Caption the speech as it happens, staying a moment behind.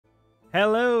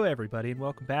Hello, everybody, and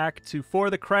welcome back to For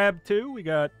the Crab 2. We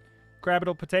got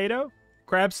Crabbital Potato,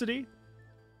 Crabsity,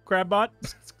 Crabbot,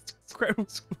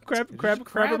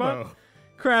 Crabbot,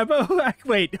 Crabbo.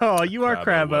 Wait, oh, you are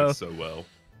Crabbo. Works so well.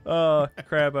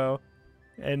 Crabbo,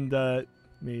 and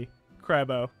me,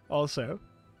 Crabbo, also.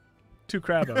 Too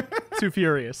Crabbo, too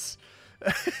furious.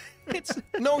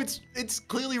 It's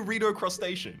clearly Rito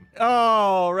Crustacean.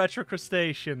 Oh, Retro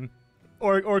Crustacean,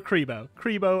 or Crebo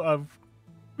of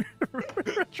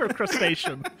Retro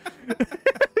Crustacean.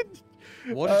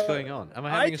 What is going on? Am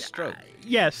I having a stroke?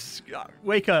 Yes.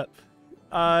 Wake up.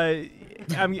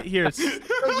 I'm here.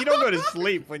 You don't go to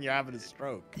sleep when you're having a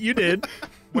stroke. You did.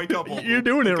 Wake up. You're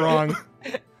doing it wrong.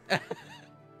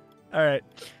 All right.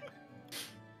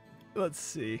 Let's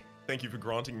see. Thank you for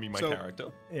granting me my character.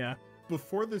 Yeah.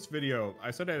 Before this video,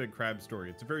 I said I had a crab story.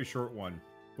 It's a very short one.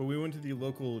 But we went to the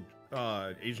local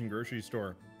Asian grocery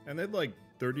store, and they had like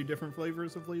 30 different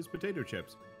flavors of Lay's potato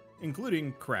chips,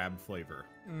 including crab flavor.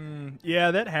 Yeah,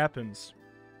 that happens.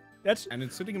 And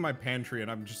it's sitting in my pantry,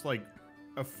 and I'm just like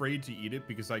afraid to eat it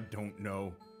because I don't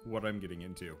know what I'm getting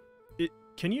into.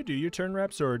 Can you do your turn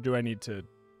reps, or do I need to?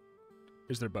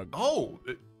 Is there a bug? Oh,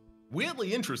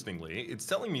 weirdly, interestingly, it's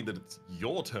telling me that it's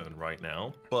your turn right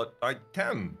now, but I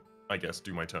can, I guess,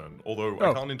 do my turn. Although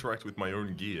I can't interact with my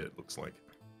own gear, it looks like.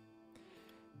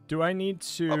 Do I need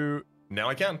to? Now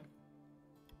I can.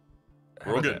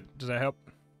 We're all good. Does that help?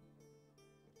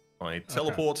 I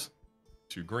teleport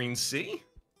to Green Sea.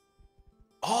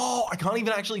 Oh, I can't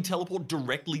even actually teleport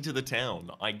directly to the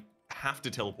town. I have to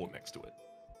teleport next to it.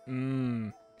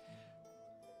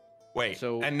 Wait,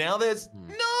 and now there's...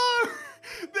 No!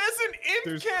 There's an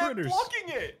imp camp blocking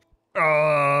it!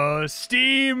 Oh,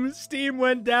 Steam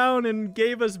went down and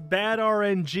gave us bad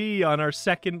RNG on our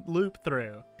second loop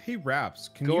through. Hey, Raps,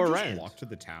 can go you around. just walk to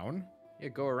the town? Yeah,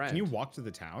 go around. Can you walk to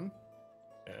the town?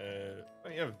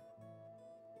 Yeah.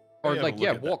 Or like,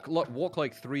 yeah, walk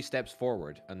like 3 steps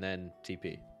forward and then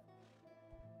TP.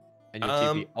 And you'll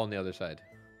TP on the other side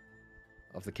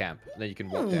of the camp. And then you can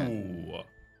walk down.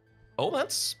 Oh,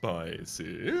 that's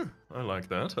spicy. I like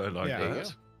that. I like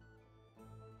that.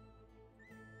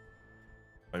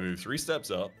 I move 3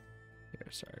 steps up.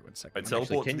 Here, sorry, 1 second. I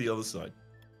teleport to the other side.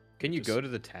 Can you go to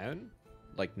the town?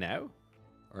 Like now?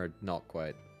 Or not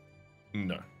quite?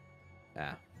 No.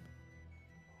 Ah.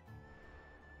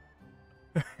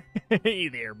 Hey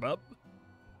there, bub.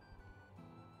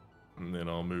 And then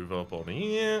I'll move up on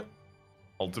here.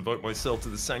 I'll devote myself to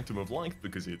the Sanctum of Life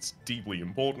because it's deeply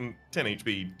important. 10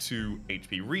 HP, 2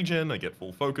 HP regen. I get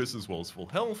full focus as well as full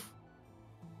health.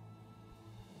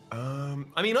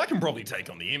 I mean, I can probably take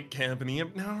on the Imp Camp and the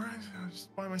Imp now, right?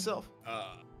 Just by myself.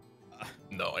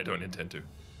 No, I don't intend to.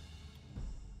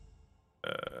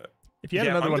 If you had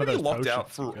another I'm one of gonna those be locked potions, out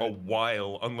for a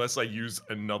while unless I use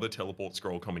another teleport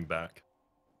scroll coming back.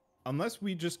 Unless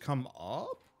we just come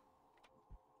up?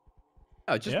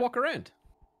 Oh, just walk around.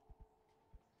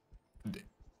 It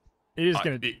is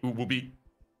gonna. It will be.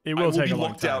 It will take a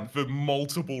long time. I will be locked out for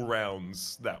multiple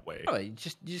rounds that way. Oh, you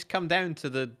just come down to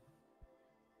the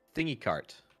thingy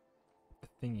cart.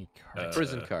 The thingy cart.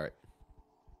 Prison cart.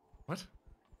 What?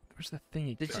 Where's the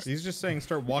thingy cart? He's just saying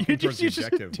start walking towards the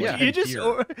objective. Yeah. You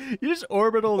just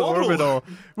orbital the orbital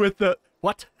with the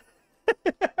what?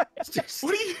 What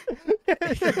are you?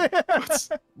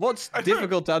 What's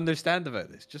difficult to understand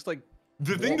about this? Just like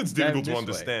the thing that's difficult to way.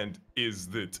 understand is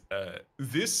that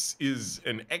this is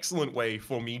an excellent way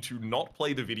for me to not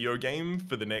play the video game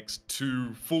for the next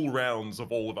 2 full rounds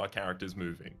of all of our characters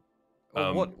moving.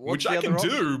 Which I can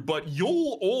do, but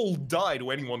you'll all die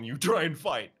to anyone you try and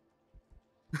fight.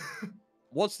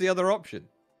 What's the other option?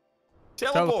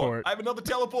 Teleport. I have another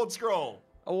teleport scroll.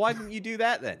 Oh, why didn't you do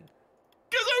that then?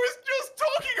 Because I was just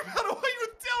talking about it while you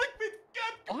were telling me.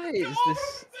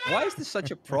 Why is this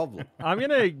such a problem? I'm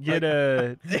gonna get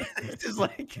a. This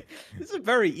is a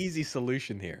very easy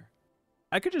solution here.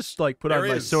 I could just like put on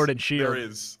my sword and shield. There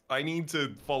is. I need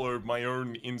to follow my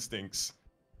own instincts,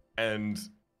 and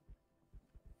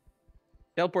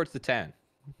teleport to the town.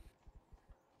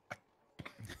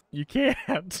 You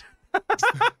can't.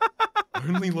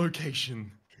 only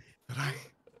location that I.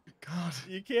 God.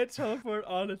 You can't teleport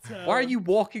on a town. Why are you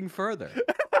walking further?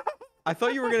 I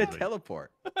thought you were gonna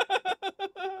teleport.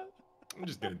 I'm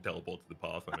just gonna teleport to the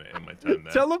path and end my turn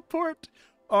there. Teleport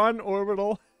on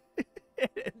orbital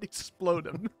and explode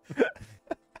him.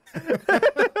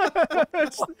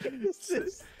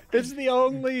 It's the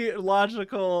only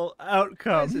logical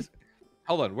outcome.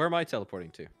 Hold on, where am I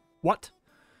teleporting to? What?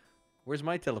 Where's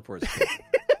my teleport?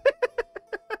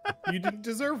 You didn't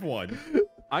deserve one.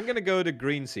 I'm gonna go to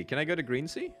Green Sea. Can I go to Green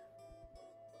Sea?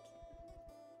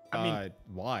 I mean,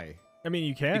 why? I mean,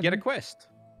 you can. You get a quest.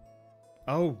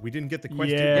 Oh, we didn't get the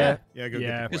quest. Yeah. Yeah, go Yeah.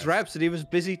 get the Because quest. Rhapsody was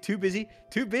busy, too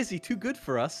good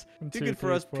for us. One, Too two, good for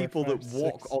three, us 4, people 5, that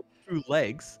walk 6. on 2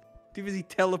 legs. Too busy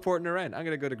teleporting around. I'm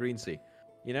gonna go to Green Sea.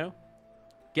 You know,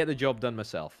 get the job done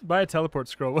myself. Buy a teleport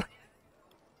scroll.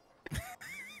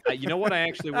 You know what? I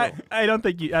actually will. I don't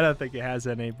think it has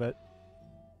any, but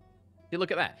You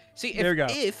look at that. See, There we go.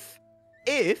 if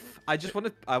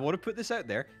I want to put this out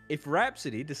there. If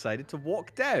Rhapsody decided to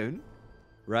walk down,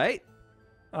 right,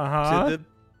 to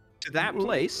that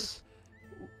place,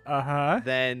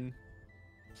 then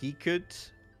he could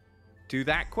do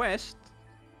that quest.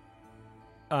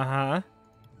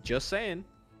 Just saying.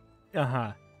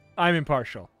 I'm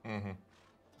impartial. Mm-hmm.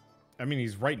 I mean,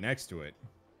 he's right next to it.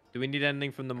 Do we need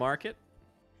anything from the market?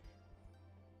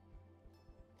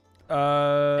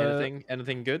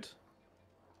 Anything good?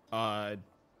 I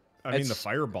mean, the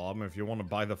firebomb. If you want to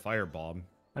buy the firebomb.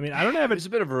 I mean, I don't have It's a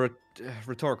bit of a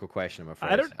rhetorical question, I'm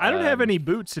afraid. I don't have any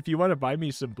boots. If you want to buy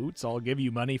me some boots, I'll give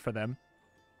you money for them.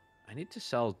 I need to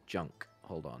sell junk.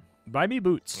 Hold on. Buy me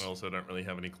boots. I also don't really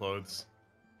have any clothes.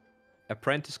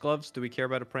 Apprentice gloves? Do we care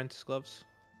about apprentice gloves?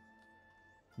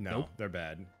 No, Nope. they're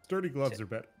bad. Sturdy gloves are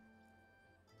bad.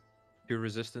 Pure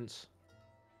resistance?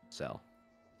 Sell.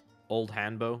 Old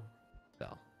hand bow?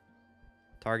 Sell.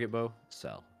 Target bow?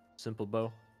 Sell. Simple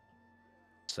bow?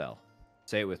 Sell.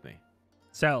 Say it with me.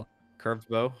 Sell. Curved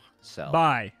bow? Sell.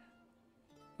 Buy.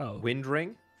 Oh. Wind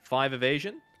ring? 5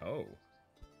 evasion? Oh.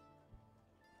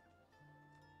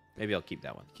 Maybe I'll keep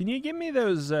that one. Can you give me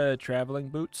those traveling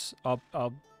boots?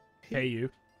 I'll pay you.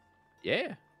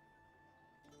 Yeah.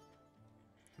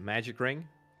 Magic ring?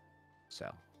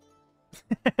 Sell.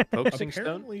 Focusing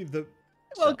stone? Apparently,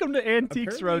 Welcome to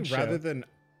Antiques apparently Roadshow.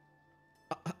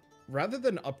 rather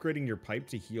than upgrading your pipe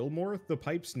to heal more, the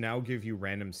pipes now give you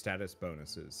random status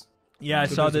bonuses. Yeah, I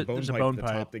So saw there's that there's a bone at the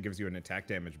pipe. top that gives you an attack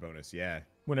damage bonus. Yeah.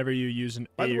 Whenever you use an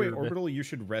By the A way, or B. Orbital, you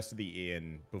should rest the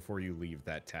inn before you leave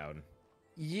that town.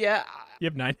 Yeah. You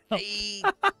have 9 health.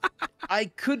 I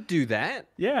could do that.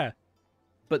 Yeah.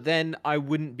 But then I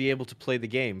wouldn't be able to play the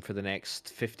game for the next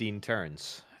 15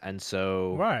 turns. And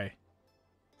so... Why?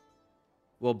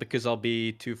 Well, because I'll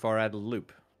be too far out of the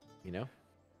loop, you know?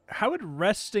 How would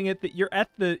resting at the... You're at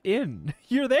the inn.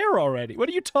 You're there already. What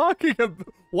are you talking about?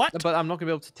 What? But I'm not going to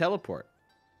be able to teleport.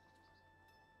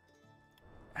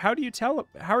 How do you tell...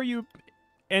 How are you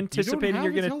anticipating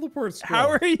you're going to... teleport How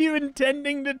are you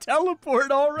intending to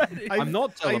teleport already? I'm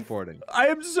not teleporting. I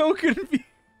am so confused.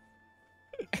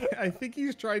 I think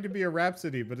he's trying to be a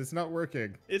Rhapsody, but it's not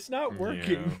working. It's not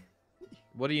working. Yeah.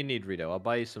 What do you need, Rito? I'll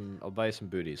buy you some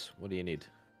booties. What do you need?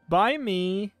 Buy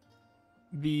me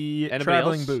the Anybody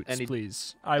traveling else? boots, Any-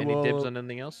 please. Any dibs on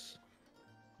anything else?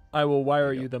 I will wire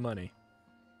There you you the money.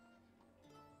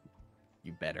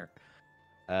 You better.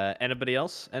 Anybody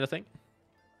else? Anything?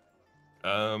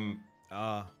 Um,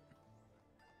 I'm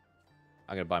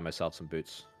gonna buy myself some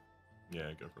boots.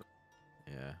 yeah, go for it.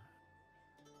 Yeah.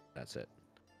 That's it.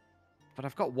 But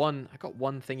I've got one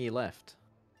thingy left.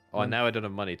 Oh, and now I don't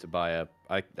have money to buy a...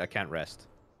 I can't rest.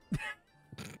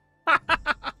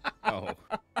 Oh.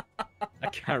 I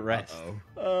can't rest. Uh-oh.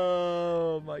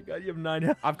 Oh my god, you have 9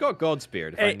 health. I've got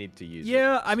Godspear if I Hey, need to use it.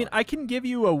 Yeah, I mean, It's fine. I can give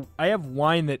you a... I have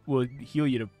wine that will heal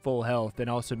you to full health and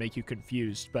also make you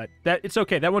confused, but it's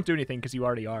okay. That won't do anything because you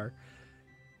already are.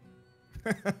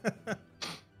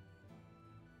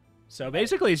 So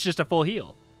basically, it's just a full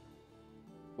heal.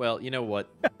 Well, you know what?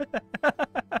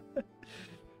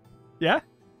 Yeah?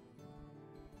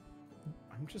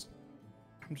 I'm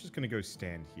just gonna go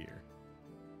stand here.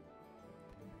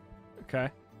 Okay.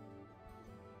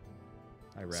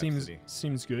 Hi, Rhapsody.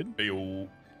 Seems good. Be all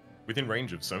within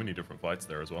range of so many different fights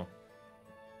there as well.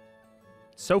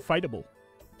 So fightable.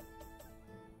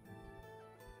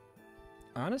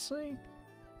 Honestly?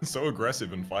 So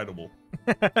aggressive and fightable.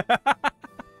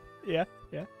 Yeah.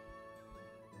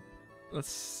 Let's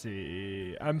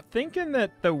see. I'm thinking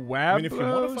that the Wabos... I mean,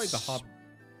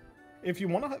 if you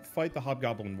want to fight the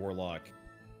Hobgoblin Warlock,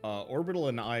 Orbital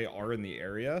and I are in the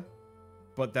area,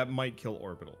 but that might kill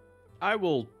Orbital.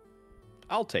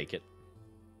 I'll take it.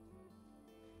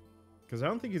 Because I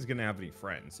don't think he's gonna have any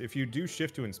friends. If you do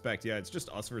shift to inspect, yeah, it's just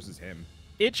us versus him.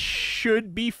 It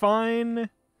should be fine.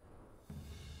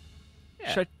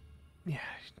 Yeah. Should I... Yeah,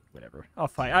 whatever. I'll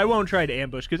fight. I won't try to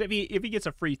ambush, because if he gets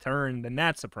a free turn, then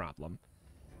that's a problem.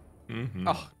 Mm-hmm.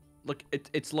 Oh, look,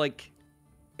 it's like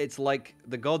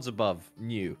the gods above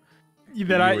knew.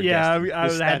 That I you were yeah, destined I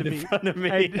to had stand to in be front of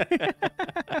me.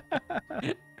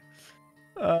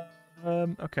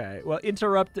 Okay. Well,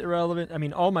 interrupt irrelevant. I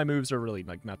mean, all my moves are really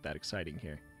like not that exciting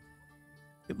here.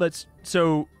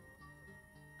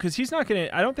 because he's not going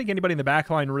to... I don't think anybody in the back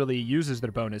line really uses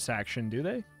their bonus action, do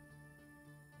they?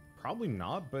 Probably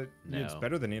not, but it's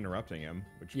better than interrupting him.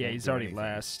 Which yeah, he's already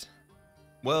last.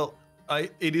 Well,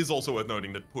 it is also worth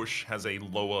noting that push has a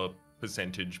lower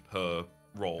percentage per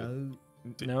roll.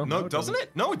 No, doesn't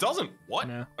it? No, it doesn't. What?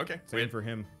 No. Okay, same for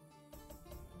him.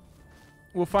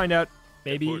 We'll find out.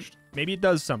 Maybe it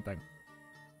does something.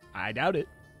 I doubt it,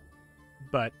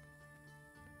 but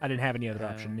I didn't have any other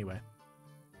option anyway.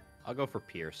 I'll go for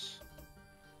Pierce.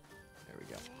 There we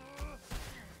go.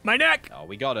 My neck. Oh,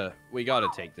 we gotta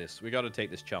take this. We gotta take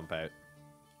this chump out.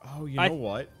 Oh, you know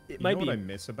what? It you might know be what I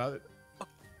miss about it?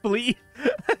 Flee.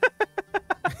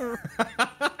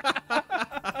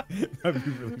 That'd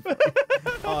be really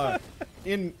funny.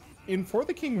 In For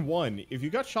the King 1, if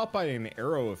you got shot by an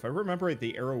arrow, if I remember right,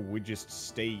 the arrow would just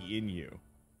stay in you.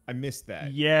 I missed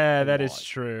that. Yeah, that is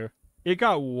true. It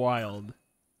got wild.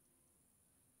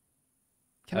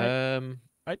 I'll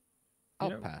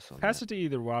pass on Pass that. it to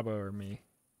either Waba or me.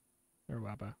 Or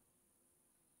Waba.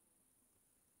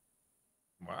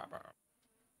 Waba.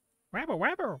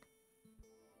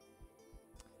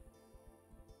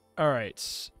 All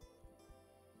right.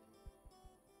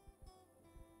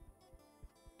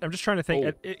 I'm just trying to think.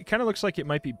 Oh. It kind of looks like it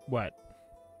might be what?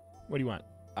 What do you want?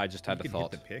 I just had You a could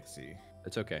thought. hit the pixie.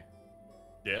 It's okay.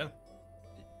 Yeah.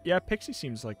 Yeah, Pixie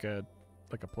seems like a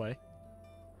play.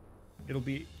 It'll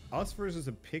be us versus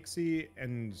a pixie,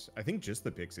 and I think just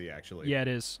the pixie, actually. Yeah, it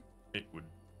is. It would.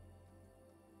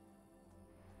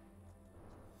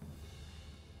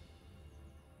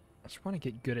 I just want to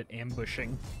get good at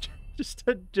ambushing.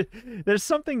 There's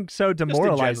something so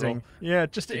demoralizing. Yeah,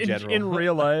 just in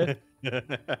real life.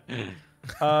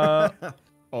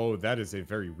 Oh, that is a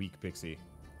very weak pixie.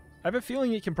 I have a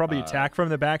feeling it can probably attack from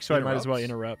the back, so I might as well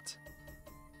interrupts. interrupt.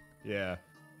 Yeah,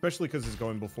 especially because it's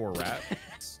going before rat.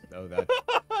 Oh, that.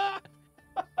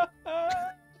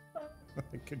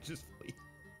 I could just flee.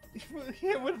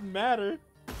 It wouldn't matter.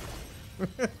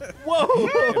 Yeah,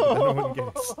 Whoa! no one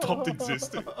gets Stopped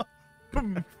existing.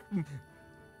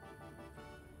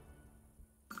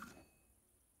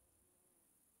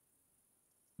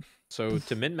 So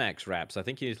to min-max Raps, I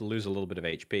think you need to lose a little bit of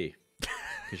HP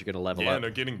because you're gonna level Yeah, up.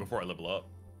 no kidding. Before I level up.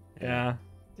 Yeah.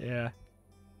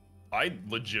 I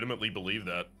legitimately believe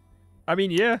that. I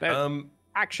mean, yeah.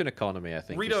 Action economy, I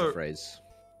think, Rito, is the phrase.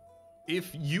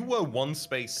 If you were one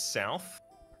space south,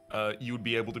 you would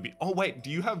be able to be. Oh wait, do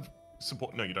you have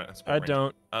support? No, you don't have support. I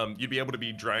range. don't. You'd be able to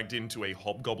be dragged into a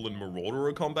Hobgoblin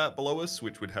Marauderer combat below us,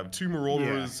 which would have 2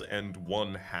 Marauders and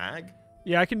 1 Hag.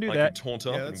 Yeah, I can do I that. could taunt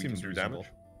up Yeah, that and we can seems do damage.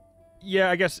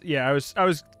 Yeah, I guess. Yeah, I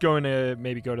was going to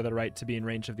maybe go to the right to be in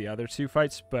range of the other 2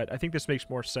 fights, but I think this makes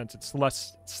more sense. It's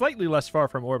slightly less far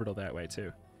from orbital that way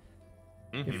too.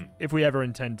 If we ever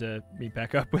intend to meet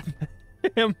back up with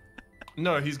him.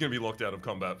 No, he's going to be locked out of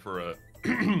combat for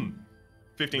 15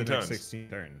 the turns. next 16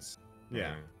 turns.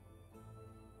 Yeah.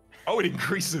 Oh, it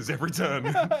increases every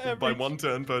turn by 1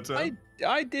 turn per turn.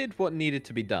 I did what needed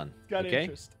to be done. Got okay?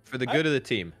 interest. For the good of the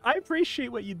team. I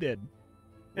appreciate what you did.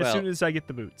 As Well- soon as I get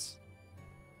the boots.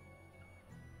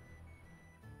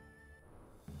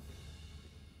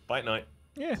 Fight night.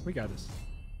 Yeah, we got this.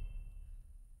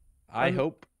 I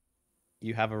hope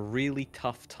you have a really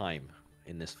tough time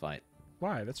in this fight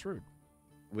Why? That's rude.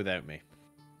 without me.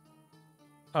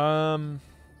 The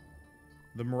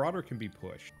Marauder can be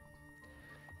pushed.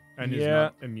 And is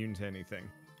not immune to anything.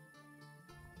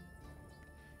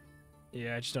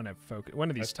 Yeah, I just don't have focus. One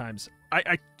of these times,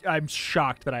 I'm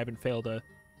shocked that I haven't failed a.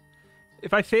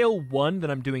 If I fail one, then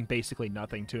I'm doing basically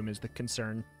nothing to him. Is the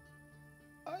concern?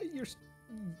 You're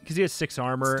Because he has 6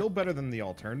 armor. still better than the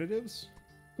alternatives.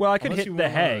 Well, I could Unless hit you the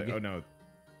wanna- hag. Oh no.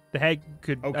 The hag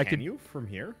could. Oh, I can could. you from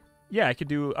here? Yeah, I could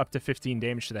do up to 15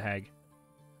 damage to the hag.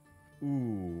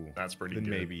 Ooh. That's pretty Then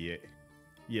good. maybe it.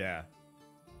 Yeah.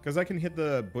 Because I can hit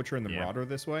the Butcher and the Marauder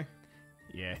this way.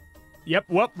 Yeah. Yep.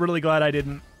 Whoop. Really glad I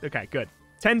didn't. Okay, good.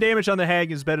 10 damage on the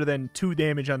hag is better than 2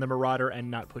 damage on the Marauder and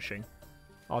not pushing.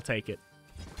 I'll take it.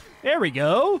 There we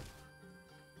go.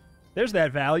 There's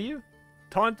that value.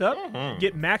 Taunt up.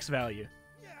 Get max value.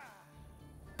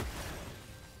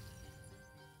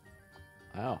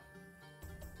 Wow.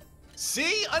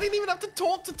 See? I didn't even have to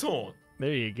talk to taunt.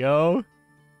 There you go.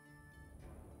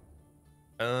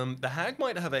 The hag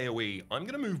might have AoE. I'm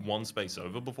going to move 1 space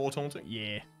over before taunting.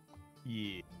 Yeah.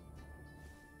 Yeah.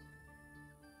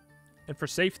 And for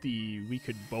safety, we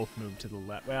could both move to the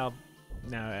left. Well,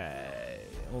 no,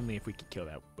 only if we could kill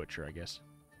that butcher, I guess.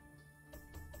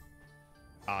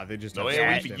 They just No have AoE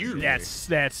slash for damage you. really.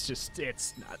 That's just,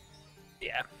 it's not.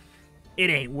 Yeah. It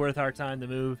ain't worth our time to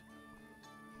move.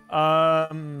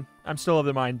 I'm still of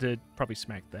the mind to probably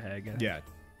smack the hag. Yeah.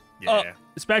 Yeah.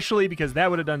 Especially because that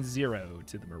would have done 0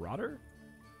 to the Marauder.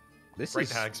 This Great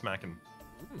is hag smacking.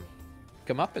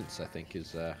 comeuppance, I think,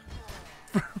 is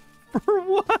For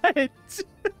what?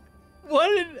 What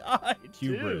did I do?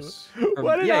 Hubris.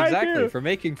 What did yeah, I exactly. do? For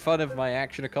making fun of my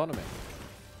action economy.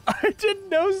 I did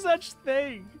no such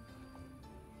thing.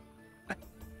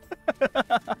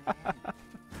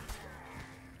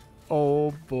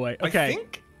 Oh boy. Okay. I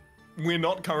think we're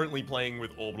not currently playing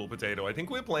with Orbital Potato. I think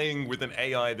we're playing with an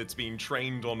AI that's been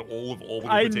trained on all of Orbital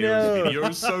I Potato's know.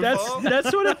 videos so That's far.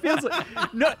 that's what it feels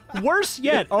like. No, worse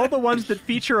yet, all the ones that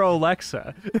feature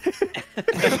Alexa.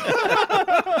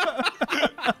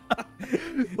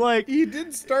 Like He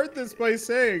did start this by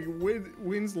saying,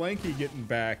 "When's Lanky getting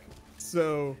back?"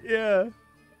 So yeah,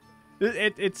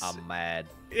 it's I'm mad.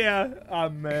 yeah,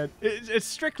 I'm mad. It's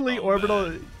strictly orbital.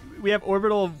 Man. We have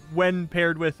orbital when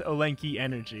paired with Olenki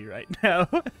energy right now.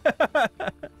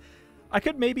 I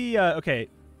could maybe okay.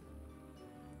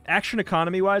 Action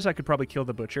economy wise, I could probably kill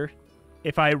the butcher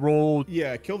if I roll.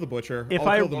 yeah, kill the butcher. If I'll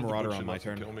I kill the Love marauder butcher on my not to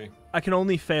turn. kill me. I can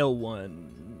only fail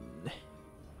one.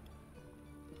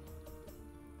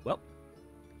 Well,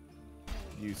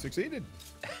 You succeeded.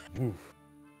 Oof.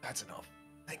 That's enough.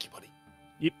 Thank you, buddy.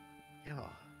 yep. Oh.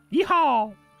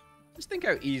 Yeehaw! Just think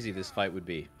how easy this fight would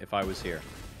be if I was here.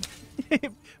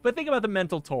 But think about the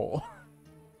mental toll.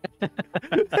 I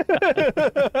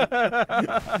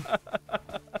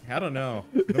don't know.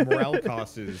 The morale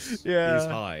cost is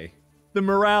high. The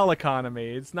morale economy.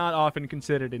 It's not often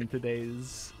considered in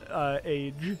today's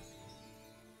age.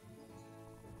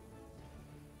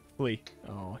 Flee.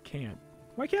 Oh, I can't.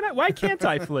 Why can't I? Why can't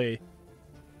I flee?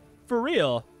 For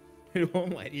real. It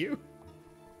won't let you.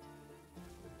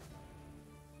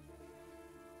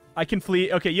 I can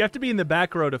flee. Okay, you have to be in the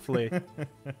back row to flee. Good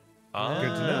to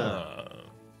know.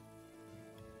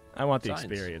 I want the Science.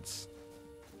 experience.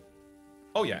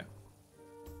 Oh, yeah.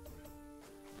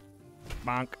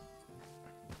 Bonk.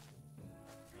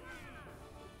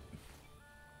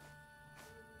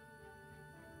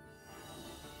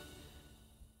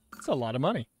 That's a lot of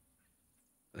money.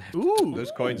 Ooh.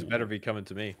 Those coins better be coming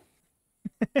to me.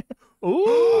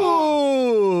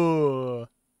 Ooh.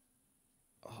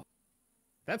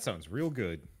 That sounds real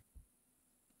good.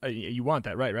 You want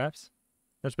that, right, Raps?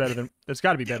 That's better than. That's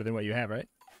got to be better than what you have, right?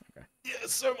 Okay. Yeah,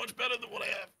 it's so much better than what I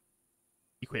have.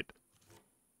 Equip.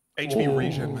 HP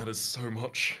regen matters so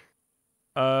much.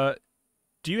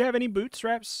 Do you have any boots,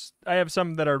 Raps? I have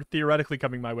some that are theoretically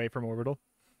coming my way from Orbital.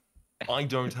 I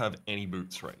don't have any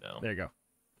boots right now. There you go.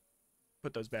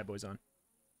 Put those bad boys on.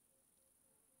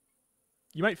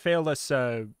 You might fail less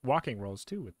walking rolls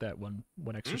too with that one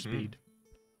extra speed.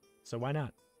 So why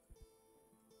not?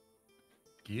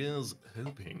 Gears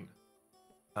helping.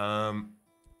 Go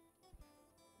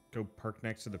park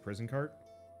next to the prison cart.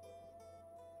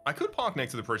 I could park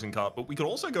next to the prison cart, but we could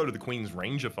also go to the Queen's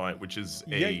Ranger fight, which is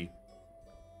a...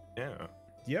 Yeah.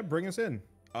 Yeah, bring us in.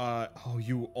 Oh,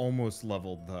 you almost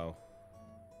leveled, though.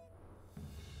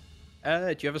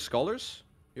 Do you have a scholars?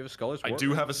 You have a scholars? I Warp?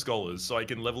 do have a Scholars, so I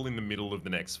can level in the middle of the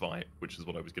next fight, which is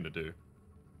what I was going to do.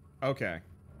 Okay.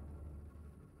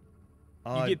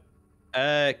 You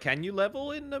get, can you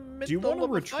level in the middle? do you want to of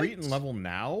a retreat fight? and level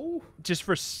now? just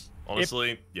for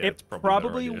Honestly, yeah, it it's probably a better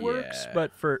probably idea. works, Yeah.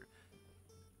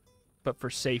 but for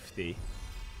safety.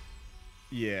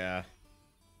 Yeah.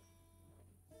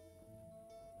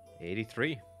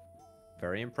 83.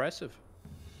 Very impressive.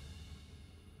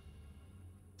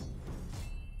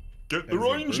 Get That the is a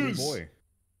burly Rangers! boy.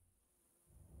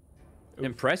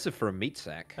 Impressive for a meat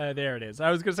sack. There it is. I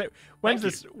was gonna say, when's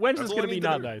Thank this? you. When's That's this all I gonna be need to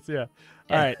not do. nice? Yeah.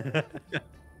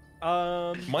 All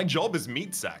right. My job is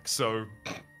meat sack, so...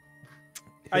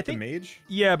 I Hit think- the mage?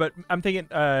 Yeah, but I'm thinking,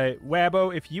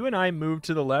 Wabo, if you and I move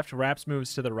to the left, Raps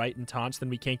moves to the right and taunts, then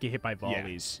we can't get hit by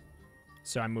volleys.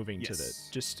 So I'm moving to the, Yes.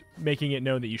 just making it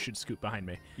known that you should scoot behind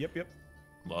me. Yep, yep.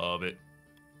 Love it.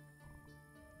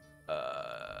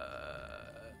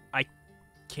 I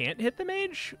can't hit the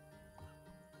mage?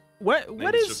 What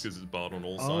Maybe it's is just because it's barred on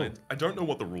all Oh. sides. I don't know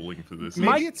what the ruling for this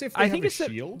Maybe is. it's if they I have think a it's that-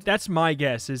 shield. that's my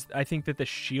guess, is I think that the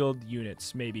shield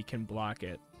units maybe can block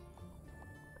it.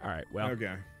 All right, well.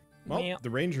 Okay. Well, Well. the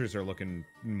Rangers are looking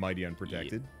mighty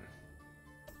unprotected.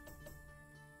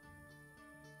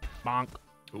 Bonk.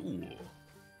 Ooh.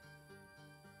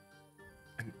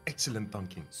 An excellent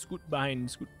thinking. Scoot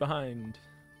behind.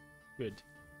 Good.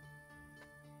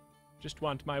 Just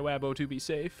want my Wabo to be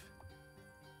safe.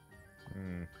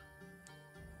 Hmm.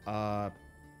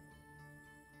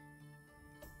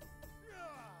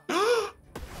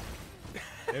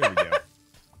 There we go.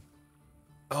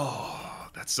 Oh,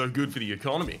 that's so good for the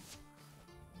economy.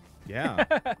 Yeah.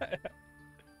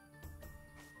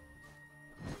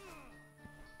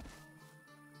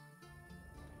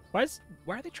 Why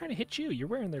are they trying to hit you? You're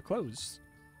wearing their clothes.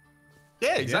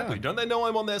 Yeah, exactly. Yeah. Don't they know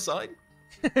I'm on their side?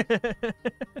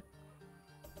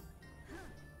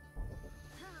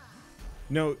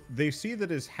 No, they see that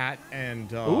his hat and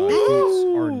boots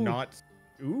are not.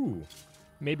 Ooh.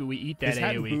 Maybe we eat that His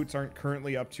hat and AoE. boots aren't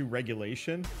currently up to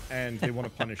regulation, and they want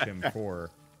to punish him for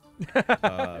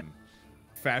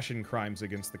fashion crimes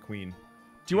against the queen.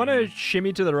 Do you want to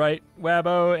shimmy to the right,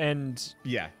 Wabbo? And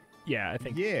Yeah. yeah, I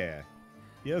think. Yeah.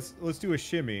 Yes, let's do a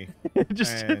shimmy.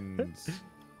 Just And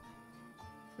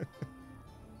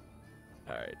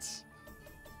all right.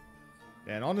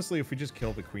 and honestly, if we just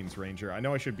kill the Queen's Ranger, I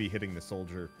know I should be hitting the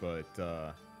soldier,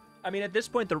 but I mean, at this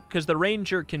point, because the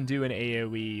Ranger can do an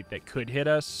AoE that could hit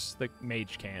us, the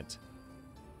Mage can't.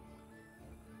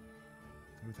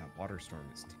 ooh, that water storm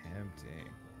is tempting.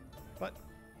 But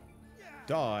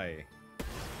die.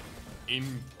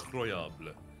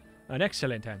 Incroyable. An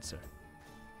excellent answer.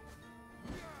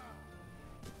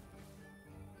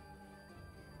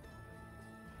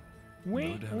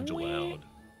 No damage allowed.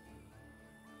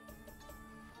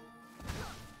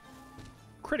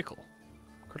 Critical.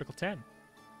 Critical 10.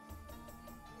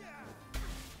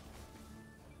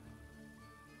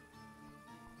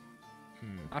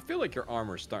 I feel like your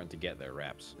armor's starting to get there,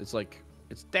 Raps. It's like,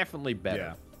 it's definitely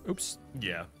better. Yeah. Oops.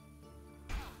 Yeah.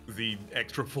 The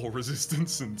extra 4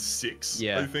 resistance and 6,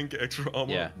 Yeah. I think, extra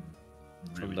armor. Yeah.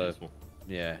 Really From the- useful.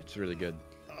 Yeah, it's really good.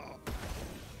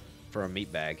 For a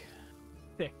meat bag.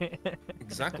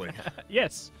 Exactly.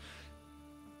 Yes.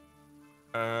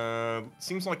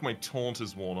 Seems like my taunt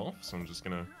is worn off, so I'm just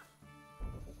gonna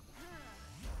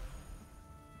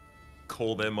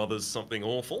call their mothers something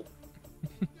awful.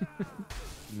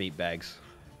 Meat bags.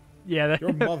 Yeah. That,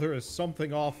 Your mother is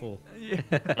something awful.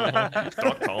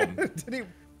 .com. Did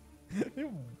he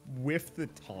whiff the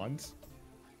taunt?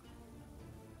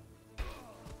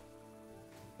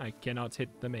 I cannot hit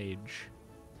the Mage.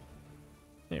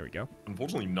 There we go.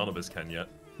 Unfortunately, none of us can yet.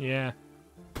 Yeah.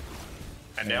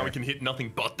 And now we can hit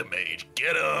nothing but the mage.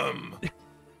 Get him!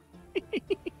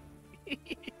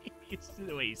 It's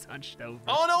the way he's hunched over.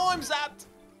 Oh no, I'm zapped!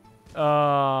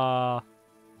 Oh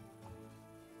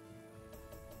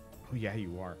yeah,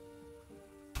 you are.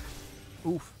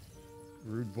 Oof.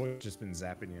 Rude boy just been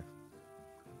zapping you.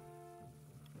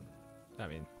 I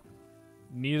mean,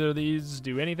 neither of these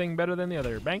do anything better than the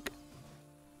other. Bank.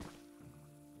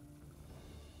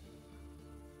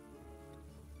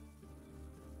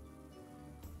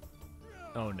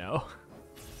 Oh no.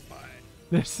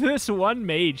 This one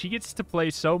mage, he gets to play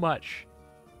so much.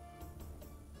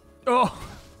 Oh.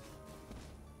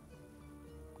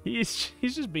 He's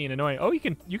just being annoying. Oh, you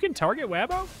can target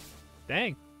Wabbo?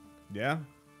 Dang. Yeah.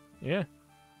 Yeah.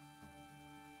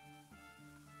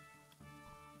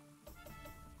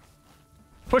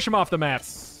 Push him off the map.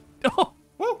 Oh.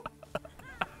 Woo!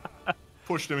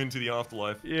 Pushed him into the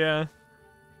afterlife. Yeah.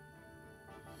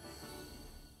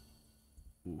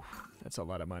 Oof, that's a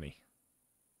lot of money.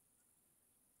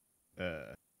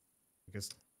 Because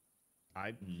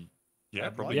I Yeah,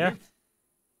 I'd probably. Yeah. good.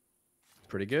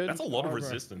 Pretty good. That's a lot of Alright.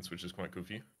 resistance, which is quite good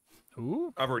for you.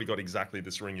 Ooh. I've already got exactly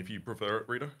this ring if you prefer it,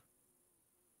 Rita.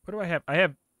 What do I have?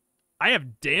 I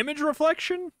have damage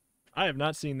reflection? I have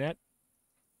not seen that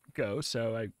go,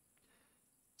 so I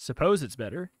suppose it's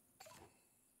better.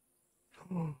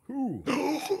 Ooh.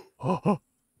 Oh,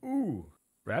 Ooh.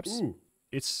 Raps? Ooh.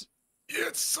 It's Yeah,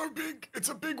 it's so big. It's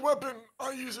a big weapon.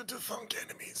 I use it to thunk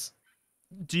enemies.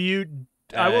 do you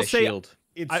I will say shield.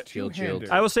 It's Shield, shield. two-handed.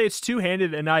 I will say it's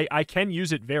two-handed and I can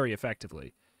use it very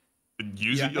effectively.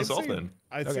 Use Yeah, it yourself I'd say, then.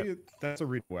 I'd Okay. say that's a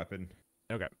real weapon.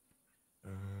 Okay.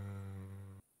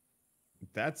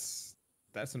 That's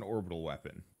an orbital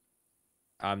weapon.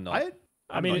 I'm not.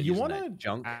 I mean, not you using want that to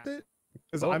junk? add it?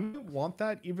 Because Oh. I might want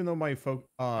that, even though my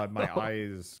my eye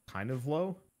is kind of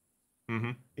low.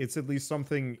 Mm-hmm. It's at least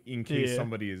something in case Yeah.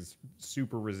 somebody is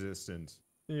super resistant.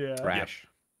 Yeah. Trash.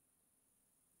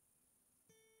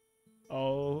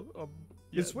 Oh,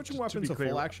 Is switching weapons a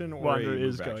full action or a Wander move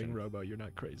is action? going Robo. You're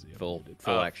not crazy. I'm Full, muted.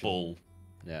 full action. Full.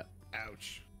 Yeah,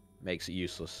 Ouch. makes it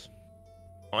useless.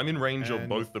 I'm in range of And-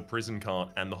 both the prison cart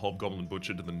and the hobgoblin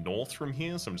butcher to the north from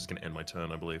here, so I'm just gonna end my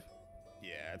turn, I believe.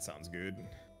 Yeah, it sounds good.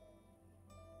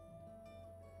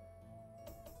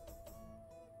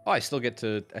 Oh, I still get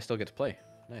to play.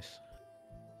 Nice.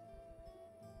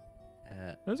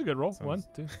 That's a good roll. Sounds- 1,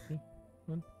 2, 3.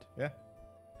 1, 2. Yeah.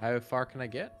 How far can I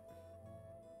get?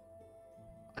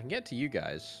 I can get to you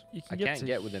guys. You can I get can't to-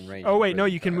 get within range. Oh of wait, no,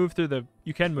 prison you can guard. move through the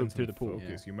Depends through on the pool.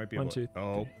 Focus. You might be 1, able 2. to.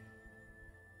 Oh.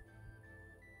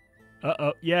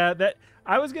 Uh-oh. Yeah, that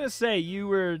I was going to say you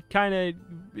were kind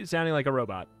of sounding like a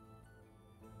robot.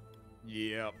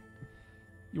 Yep.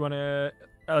 You want to...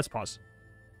 let's pause.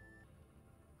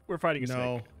 We're fighting a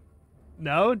snake.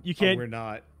 No, you Oh, can't. we're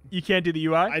not. You can't do the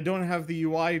UI? I don't have the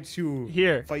UI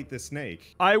to fight the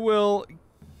snake. I will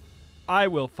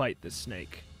fight this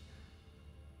snake.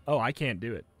 Oh, I can't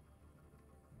do it.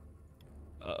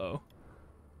 Uh-oh.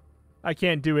 I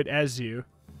can't do it as you.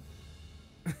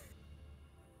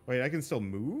 Wait, I can still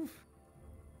move?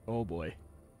 Oh boy.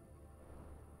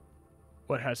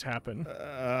 What has happened?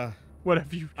 What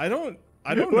have you... I don't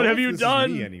what know have if you this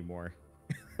done is me anymore.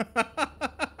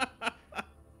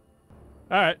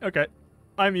 Alright, okay.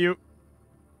 I'm you.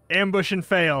 Ambush and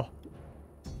fail.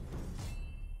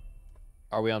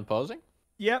 Are we unpausing?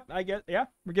 Yep, I guess. Yeah,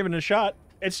 we're giving it a shot.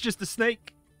 It's just a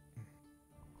snake.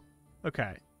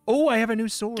 Okay. Oh, I have a new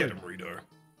sword. Get him, Rito.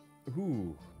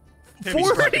 Ooh.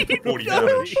 40 40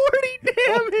 damage. 40 damage.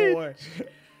 Oh boy.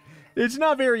 It's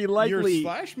not very likely. Your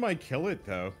slash might kill it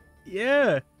though.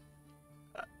 Yeah.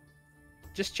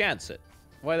 Just chance it.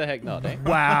 Why the heck not, eh?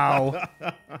 Wow.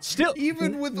 Still,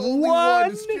 even with only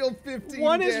one, still 15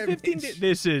 One damage. is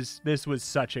 15. This was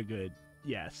such a good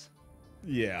yes.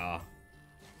 Yeah.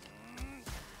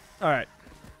 All right.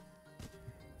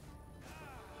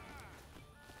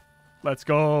 Let's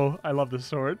go. I love this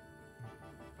sword.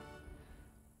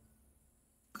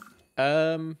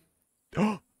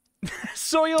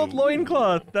 Soiled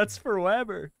loincloth. That's for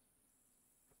Weber.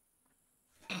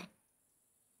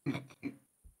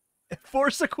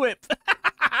 Force equip.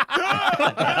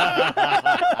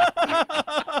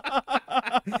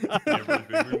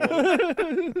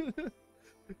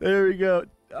 There we go.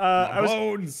 I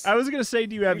was gonna say,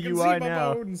 do you have UI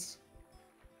now? Bones.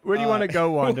 Where do you want to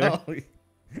go, Wander? Well,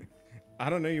 I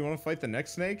don't know. You want to fight the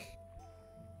next snake?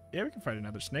 Yeah, we can fight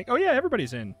another snake. Oh yeah,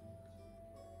 everybody's in.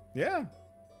 Yeah.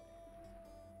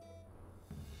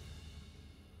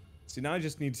 See, now I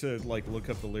just need to like look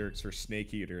up the lyrics for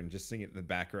Snake Eater and just sing it in the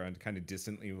background, kind of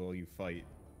distantly while you fight.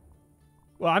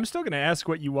 Well, I'm still gonna ask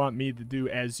what you want me to do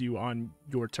as you on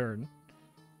your turn.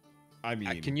 I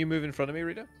mean, can you move in front of me,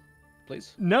 Rita?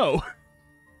 Please? No.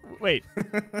 Wait.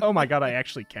 Oh my god, I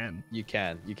actually can. You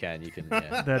can.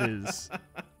 Yeah. That is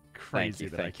crazy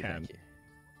that I can. Thank you.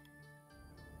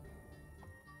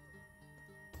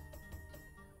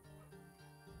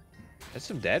 That's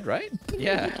some dead, right?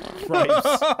 Yeah.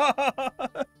 Christ.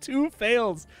 2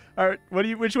 fails. All right,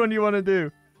 which one do you want to do?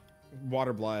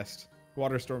 Water Blast.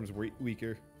 Water Storm's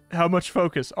weaker. How much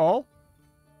focus? All?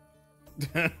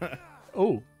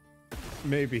 Oh.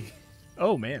 Maybe.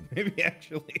 Oh man. Maybe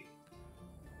actually.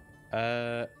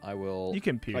 I will. You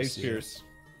can pierce. Ice Pierce.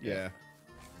 Yeah.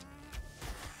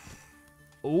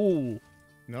 Oh.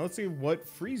 Now let's see what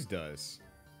Freeze does.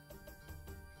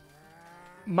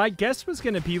 My guess was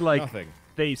gonna be like Nothing.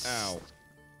 they Ow.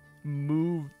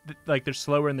 move, like they're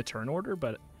slower in the turn order,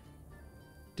 but it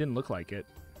didn't look like it.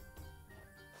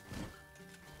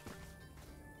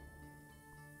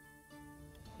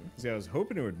 See, I was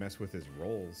hoping it would mess with his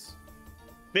rolls.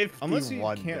 51 Unless you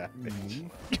can't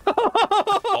move.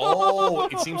 Oh,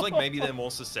 it seems like maybe they're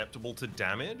more susceptible to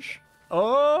damage.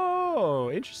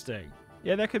 Oh, interesting.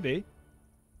 Yeah, that could be.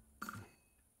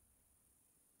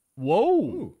 Whoa.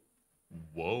 Ooh.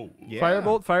 Whoa. Yeah.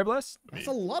 Firebolt, Fire Blast? That's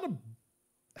a lot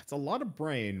of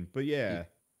brain, but yeah.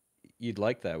 You'd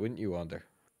like that, wouldn't you, Wander?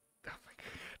 Oh my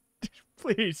god.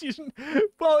 Please,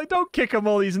 well, don't kick him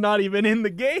while he's not even in the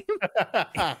game.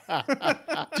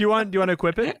 Do you want to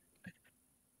equip it?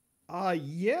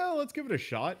 Yeah, let's give it a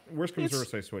shot. Worst comes to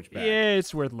worst, I switch back. Yeah,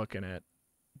 it's worth looking at.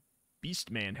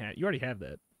 Beastman hat. You already have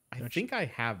that. I think I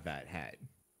have that hat.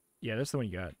 Yeah, that's the one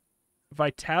you got.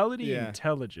 Vitality, Yeah.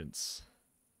 Intelligence.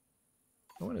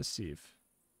 I want to see if...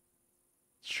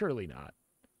 Surely not.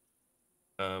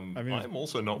 I mean, I'm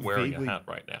also not wearing vaguely- a hat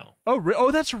right now.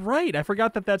 Oh, that's right. I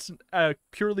forgot that that's a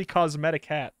purely cosmetic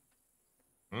hat.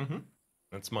 Mm-hmm.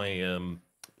 That's my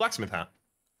blacksmith hat.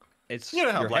 It's You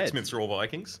know how your blacksmiths head. are all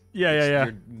Vikings? Yeah, It's yeah.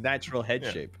 Your natural head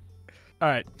Yeah. shape. All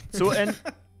right. So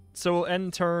we'll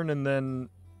end turn, and then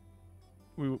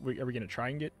are we gonna try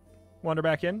and get Wander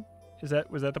back in? Was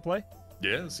that the play?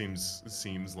 Yeah, seems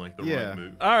like the Yeah. right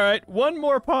move. All right. One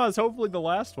more pause. Hopefully the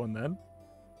last one then.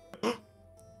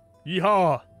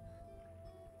 Yeehaw.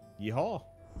 Yeehaw.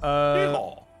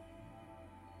 Yeehaw.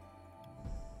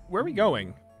 Where are we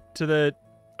going? To the...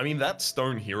 I mean, that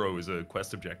stone hero is a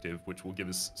quest objective, which will give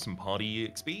us some party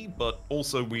XP, but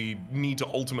also we need to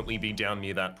ultimately be down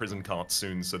near that prison cart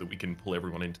soon so that we can pull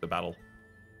everyone into the battle.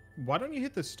 Why don't you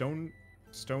hit the stone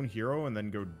hero and then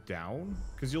go down?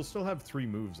 Because you'll still have 3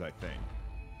 moves, I think.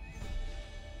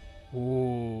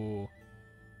 Ooh.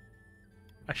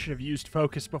 I should have used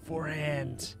focus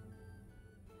beforehand.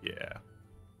 Yeah.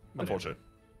 Unfortunate.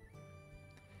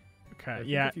 Okay, I think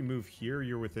yeah. if you move here,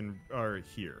 you're within, or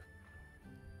here.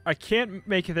 I can't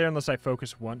make it there unless I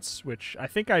focus once, which I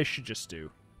think I should just do.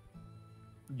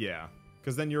 Yeah,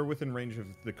 because then you're within range of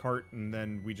the cart, and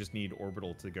then we just need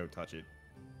orbital to go touch it.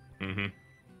 Mm-hmm.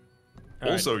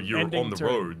 All Also, right, you're ending on the turn.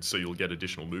 road, so you'll get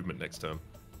additional movement next turn.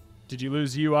 Did you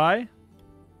lose UI,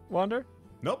 Wander?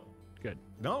 Nope. Good.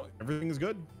 No, everything's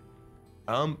good.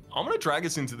 I'm gonna drag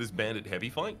us into this bandit heavy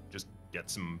fight. Just get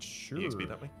some EXP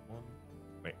that way.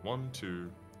 One,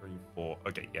 two, three, four.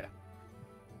 Okay, yeah.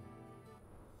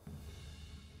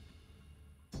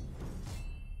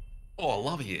 Oh, I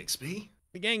love EXP.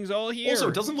 The gang's all here. Also,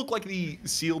 it doesn't look like the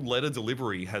sealed letter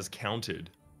delivery has counted.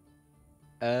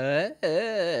 What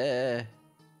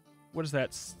is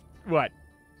that? What?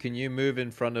 Can you move in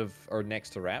front of or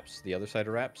next to Raps, the other side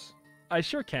of Raps? I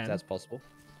sure can. If that's possible.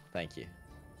 Thank you.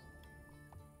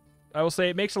 I will say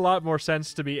it makes a lot more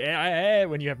sense to be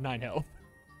when you have 9 health.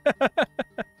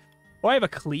 Oh, I have a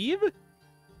cleave?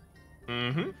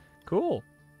 Mm-hmm. Cool.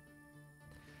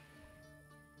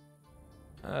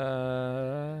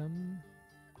 I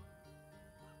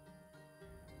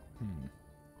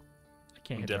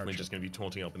can't I'm hit definitely Archer. just going to be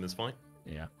taunting up in this fight.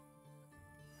 Yeah.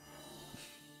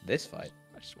 This fight.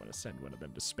 I just want to send one of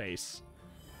them to space.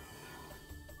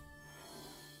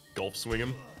 Golf swing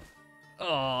him.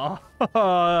 Oh.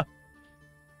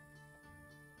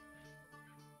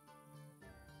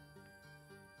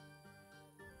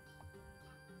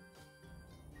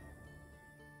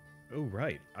 Oh,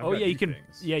 right. I've Oh got yeah, you two can.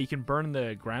 things. Yeah, you can burn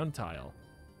the ground tile.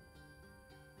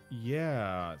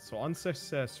 Yeah, so on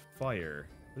success fire,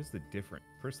 what is the difference?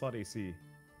 Per slot AC.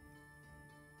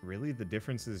 Really? The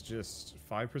difference is just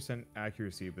 5%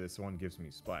 accuracy, but this one gives me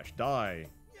splash. Die!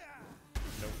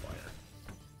 No fire.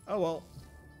 Oh well.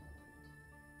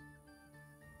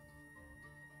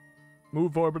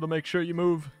 Move orbital, make sure you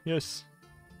move. Yes.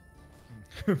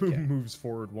 Moves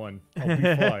forward 1. I'll be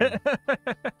fine.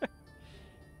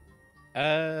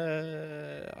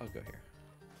 I'll go here.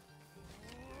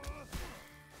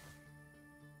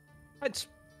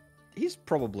 He's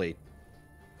probably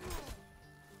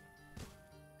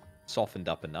softened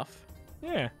up enough.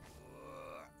 Yeah.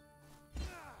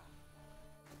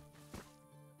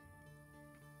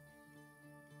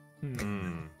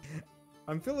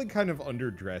 I'm feeling kind of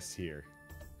underdressed here.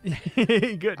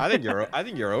 Good. I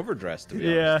think you're overdressed, to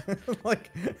be honest. Yeah.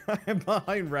 Like, I'm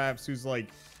behind Raps, who's like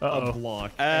a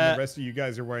block, and the rest of you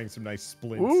guys are wearing some nice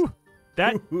splints. Ooh.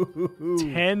 That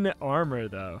 10 armor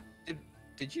though.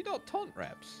 Did you not taunt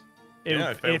Raps?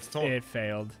 Yeah, It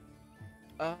failed.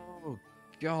 Oh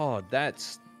God,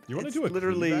 that's. You want to it's do a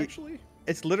literally cleave, actually?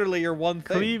 It's literally your one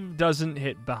thing. Cleave doesn't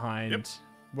hit behind. Yep.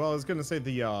 Well, I was gonna say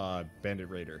the Bandit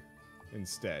Raider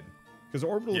instead, because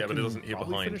orbital. Yeah, but it can doesn't hit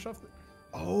probably behind. Finish off the...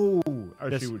 Oh, I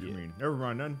This- see what you mean. Never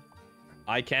mind then.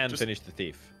 I can Just- finish the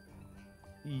thief.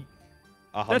 Y-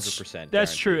 100%.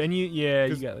 That's true, and you you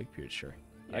 'Cause- got like period, sure.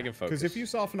 I can focus. Because if you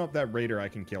soften up that Raider, I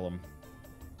can kill him.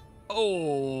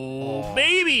 Oh,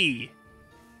 baby!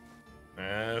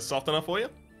 Soft enough for you?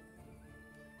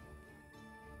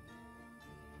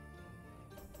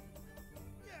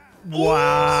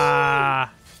 Wow!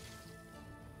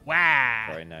 Wow!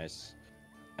 Very nice.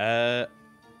 I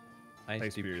need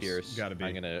Thanks, to do Pierce. Pierce. Gotta be.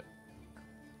 I'm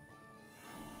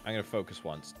gonna focus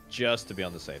once, just to be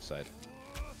on the safe side.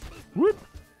 Whoop!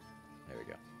 There we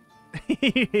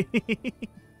go.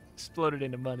 Exploded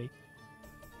into money.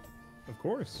 Of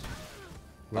course.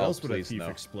 What Oh, else would a please, thief no.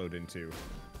 explode into?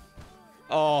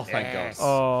 Oh, thank God.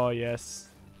 Oh yes.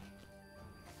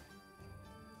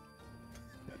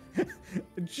 I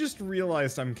just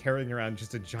realized I'm carrying around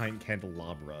just a giant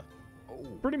candelabra.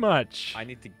 Pretty much. I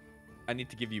need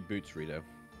to give you boots, Rito.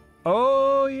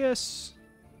 Oh yes.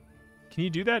 Can you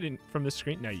do that from the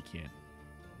screen? No, you can't.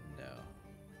 No.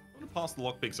 I'm going to pass the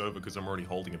lockpicks over because I'm already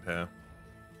holding a pair.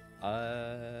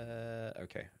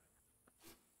 Okay.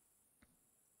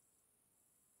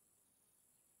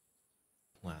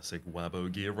 Classic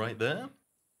Wabo gear right there.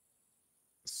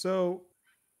 So,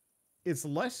 it's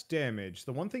less damage.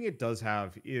 The one thing it does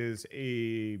have is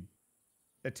a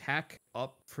attack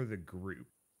up for the group.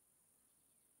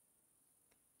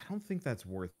 I don't think that's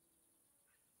worth.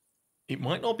 It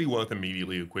might not be worth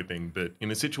immediately equipping, but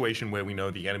in a situation where we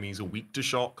know the enemies are weak to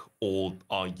shock or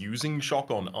are using shock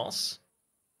on us,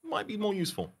 it might be more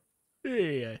useful.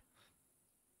 Yeah.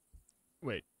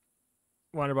 Wait.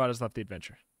 Wanderbot has left the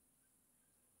adventure.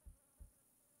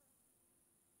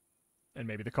 And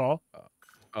maybe the call?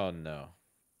 Oh no.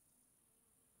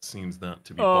 Seems that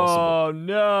to be possible. Oh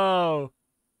no!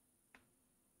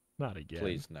 Not again.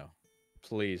 Please no.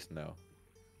 Please no.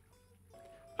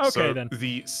 Okay, so then.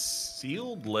 The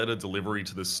sealed letter delivery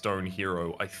to the stone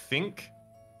hero, I think...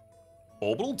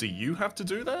 Orbital, do you have to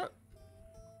do that?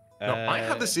 No, I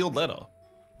have the sealed letter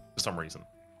for some reason.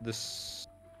 This.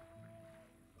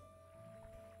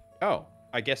 Oh,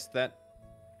 I guess that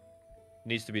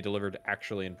needs to be delivered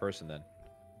actually in person then.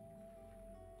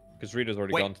 Because Rita's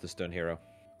already gone to the stone hero.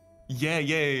 Yeah,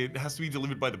 it has to be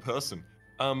delivered by the person.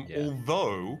 Yeah.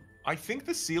 Although, I think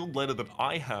the sealed letter that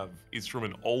I have is from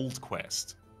an old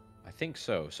quest. I think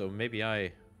so. So maybe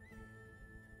I...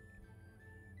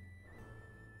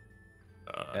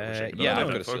 yeah, I've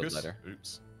got a sealed letter.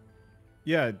 Oops.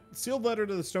 Yeah, sealed letter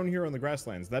to the stone hero in the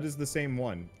grasslands. That is the same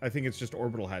one. I think it's just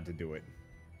Orbital had to do it.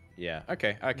 Yeah,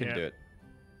 okay, I can do it.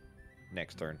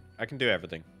 Next turn. I can do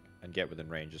everything and get within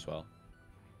range as well.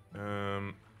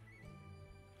 Yeah,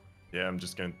 I'm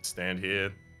just going to stand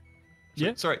here.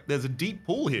 Yeah. Sorry, there's a deep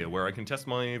pool here where I can test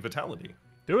my vitality.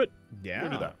 Do it. Yeah. Go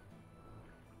do that.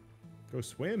 Go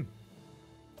swim.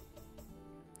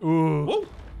 Ooh. Whoa!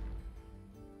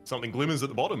 Something glimmers at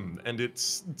the bottom, and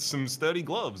it's some sturdy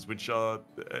gloves, which are,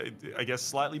 I guess,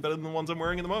 slightly better than the ones I'm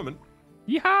wearing at the moment.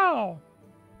 Yeehaw!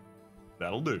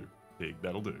 That'll do, Pig,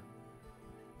 that'll do.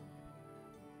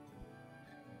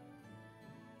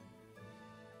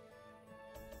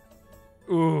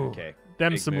 Ooh. Okay.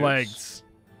 Them big some moves. legs.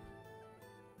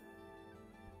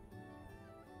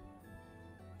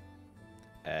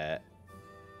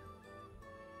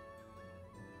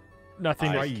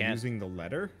 Nothing. Are I you can't- using the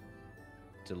letter?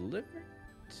 Deliver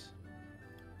it?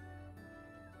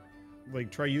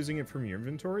 Like, try using it from your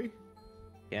inventory?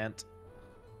 Can't.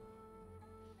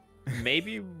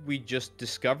 Maybe we just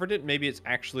discovered it. Maybe it's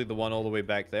actually the one all the way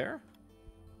back there.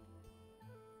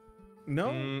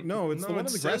 No, no, it's the no, one it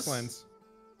in the says- grasslands.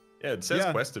 Yeah, it says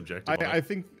Yeah, quest objective on I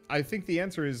it. think the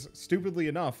answer is, stupidly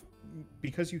enough,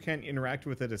 because you can't interact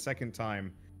with it a second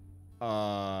time.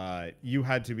 You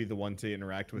had to be the one to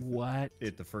interact with What?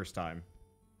 it the first time.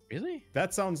 Really?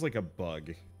 That sounds like a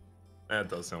bug. That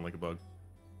does sound like a bug.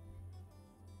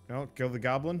 Oh, kill the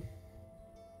goblin.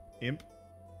 Imp.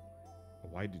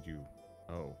 Why did you?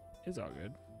 Oh. It's all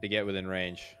good. To get within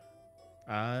range.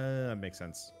 That makes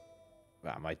sense.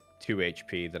 Wow, my 2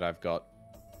 HP that I've got,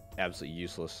 absolutely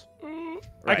useless. I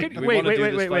Right, could do we wait. wanna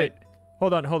do this Wait. fight?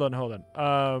 Hold on.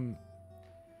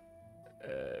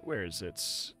 Where is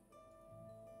it?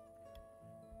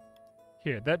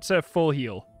 Here, that's a full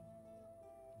heal.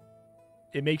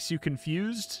 It makes you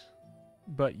confused,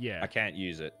 but yeah. I can't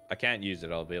use it. I can't use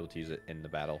it. I'll be able to use it in the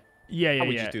battle. Yeah. How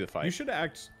would you just do the fight?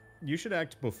 You should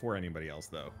act before anybody else,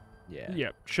 though. Yeah. Yeah.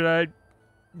 Should I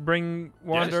bring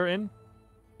Wander in?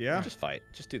 Yeah. Just fight.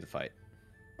 Just do the fight.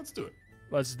 Let's do it.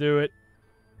 Let's do it.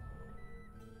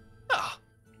 Ah,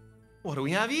 what do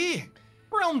we have here?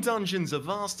 Realm dungeons are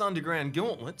vast underground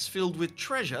gauntlets filled with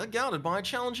treasure guarded by a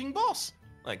challenging boss.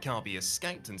 They can't be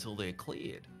escaped until they're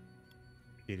cleared.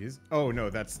 It is. Oh no,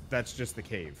 that's just the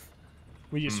cave.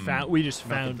 We just found the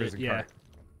it. prison Yeah. cart.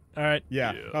 All right.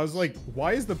 Yeah. Yes. I was like,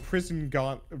 why is the prison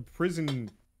cart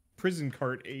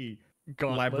a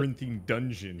Gauntlet. labyrinthine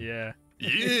dungeon? Yeah.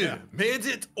 Yeah, made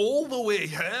it all the way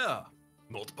here.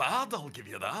 Not bad, I'll give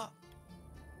you that.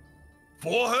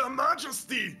 For Her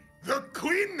Majesty, the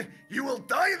Queen, you will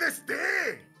die this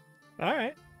day. All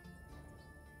right.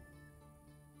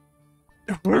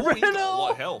 Oh, he's got a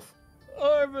lot of health.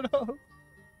 Orbital.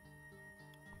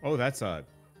 Oh, that's a.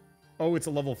 Oh, it's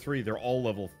a level 3. They're all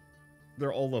level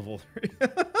 3.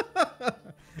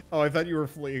 Oh, I thought you were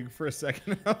fleeing for a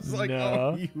second. I was like,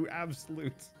 No. oh, you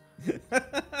absolute.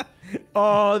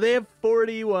 Oh, they have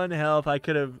 41 health. I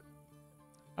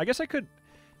guess I could.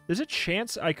 There's a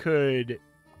chance I could,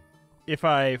 if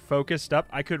I focused up,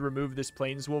 I could remove this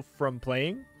Planeswolf from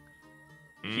playing.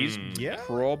 He's Yeah.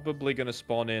 probably going to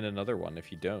spawn in another one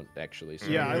if you don't, actually. So.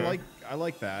 Yeah, I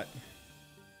like that.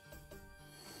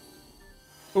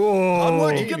 Oh,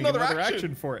 Unlucky. Hey, You get we another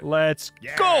action. for it. let's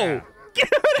Yeah. go.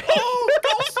 Oh,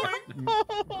 goal swing!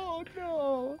 Oh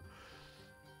no.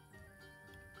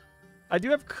 I do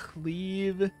have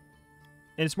cleave, and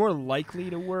it's more likely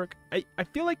to work. I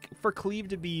feel like for cleave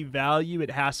to be value, it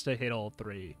has to hit all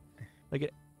 3,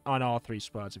 like on all 3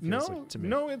 spots. It feels like to me.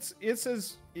 No, it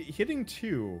says hitting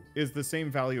 2 is the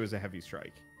same value as a heavy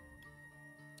strike.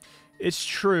 It's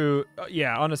true.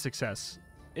 Yeah, on a success,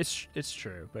 it's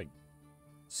true. But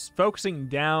focusing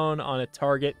down on a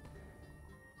target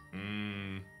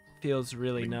feels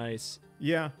really nice.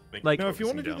 Yeah. Like- No, if you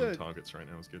wanna do Focusing down the- on targets right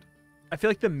now is good. I feel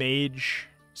like the mage,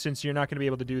 since you're not going to be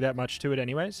able to do that much to it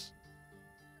anyways.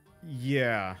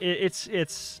 Yeah.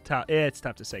 It's tough. It's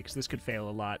tough to say because this could fail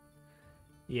a lot.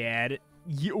 Yeah.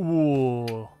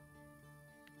 Ooh.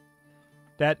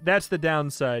 That's the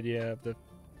downside. Yeah. Of the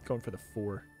Going for the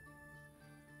 4.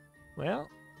 Well.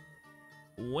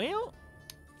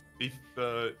 If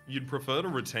you'd prefer to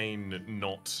retain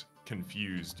not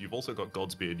confused, you've also got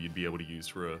Godspeed you'd be able to use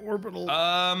for a orbital.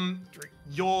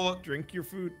 Drink your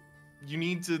food. You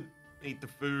need to eat the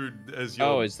food as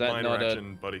your is that minor not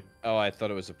action, buddy. Oh, I thought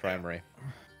it was a primary.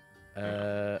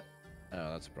 Oh,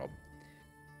 that's a problem.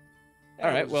 All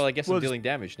right, well, I guess I'm dealing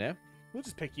damage now. We'll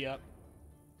just pick you up.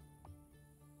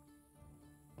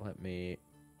 Let me...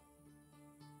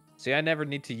 See, I never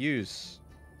need to use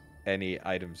any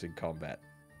items in combat.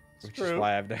 Which is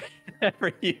why I've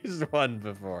never used one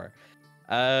before.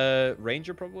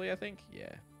 Ranger probably, I think?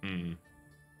 Yeah. Mm.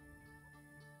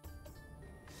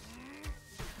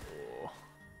 Oh.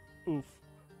 Oof.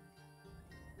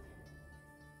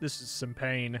 This is some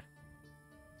pain.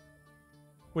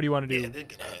 What do you want to do?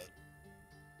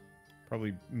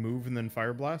 Probably move and then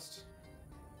fire blast.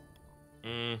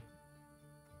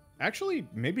 Actually,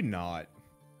 maybe not.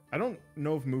 I don't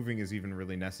know if moving is even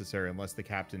really necessary unless the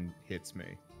captain hits me.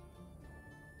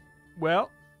 Well,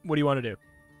 what do you want to do?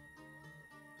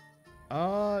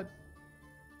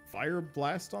 Fire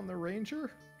blast on the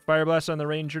ranger? Fire blast on the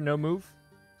ranger, no move?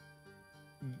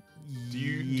 Do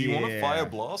you want to fire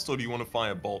blast or do you want to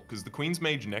fire bolt? Because the Queen's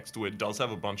Mage next to it does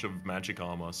have a bunch of magic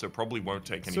armor, so probably won't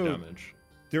take any damage.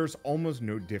 There's almost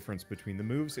no difference between the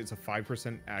moves. It's a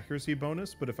 5% accuracy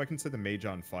bonus, but if I can set the mage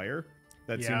on fire,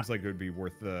 that seems like it would be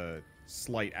worth the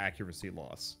slight accuracy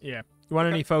loss. Yeah. You want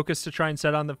any focus to try and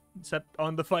set on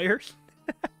the fire?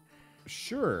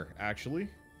 Sure, actually.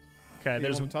 Okay,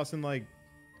 there's I'm tossing like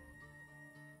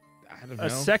I don't know. A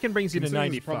second brings you to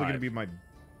 95. Probably going to be my.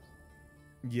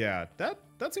 Yeah, that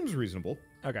seems reasonable.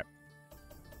 Okay.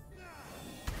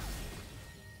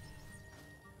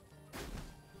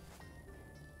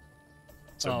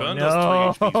 So Benn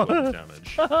does 3 HP worth of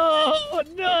damage. Oh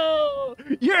no!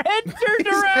 Your head turned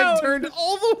His around. head turned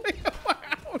all the way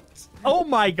around. Oh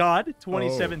my god!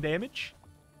 27 damage.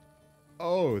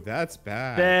 Oh, that's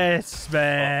bad. That's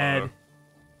bad.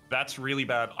 That's really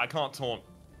bad. I can't taunt.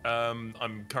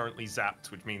 I'm currently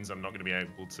zapped, which means I'm not going to be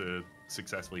able to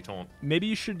successfully taunt. Maybe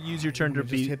you should use your turn to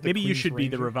be. Maybe you should be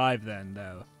the revive then,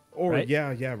 though. Or right? yeah,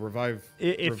 revive.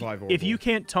 Revive if you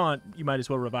can't taunt, you might as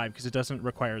well revive because it doesn't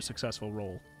require a successful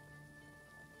roll.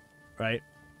 Right?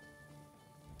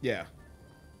 Yeah.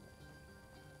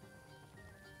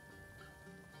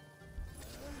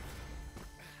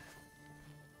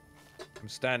 I'm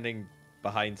standing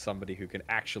behind somebody who can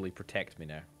actually protect me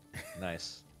now.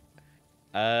 Nice.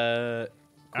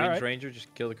 Queen's Ranger,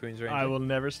 just kill the Queen's Ranger. I will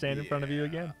never stand in front of you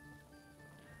again.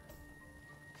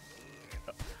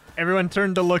 Everyone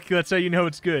turn to look. That's how you know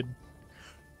it's good.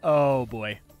 Oh,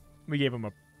 boy. We gave him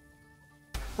a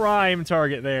prime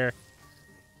target there.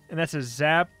 And that's a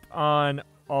zap on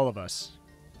all of us.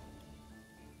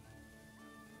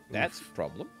 That's a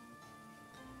problem.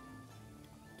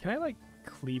 Can I, like,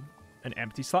 cleave an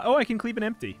empty slot? Oh, I can cleave an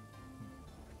empty.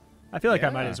 I feel like I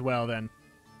might as well, then.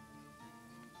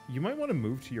 You might want to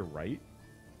move to your right.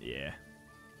 Yeah.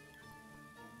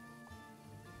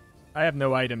 I have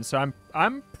no items, so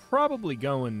I'm probably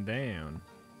going down.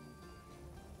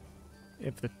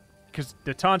 Because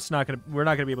the taunt's not gonna, we're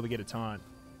not gonna be able to get a taunt.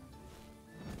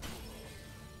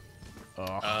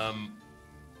 Oh.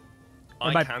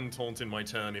 I can taunt in my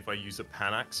turn if I use a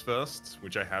Panax first,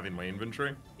 which I have in my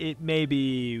inventory. It may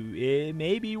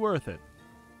be worth it.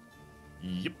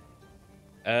 Yep.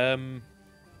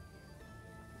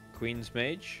 Queen's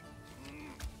Mage.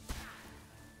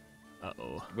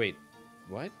 Uh-oh. Wait,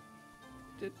 what?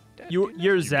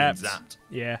 You're zapped. Zapped.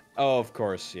 Yeah. Oh, of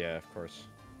course. Yeah, of course.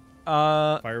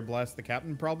 Fire blast the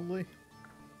captain, probably.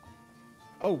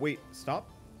 Oh, wait. Stop.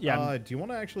 Yeah. Do you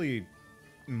want to actually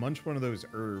munch one of those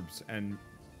herbs and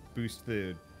boost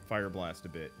the fire blast a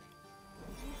bit?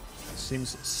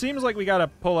 Seems like we gotta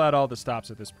pull out all the stops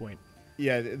at this point.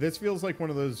 Yeah, this feels like one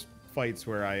of those fights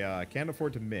where I can't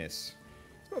afford to miss.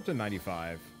 Let's go up to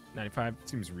 95. 95.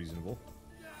 Seems reasonable.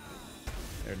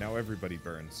 There, now everybody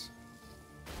burns.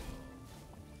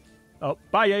 Oh,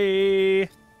 bye!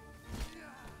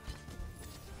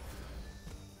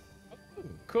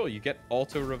 Cool, you get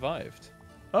auto-revived.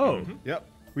 Oh. Mm-hmm. Yep.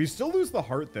 We still lose the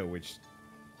heart, though, which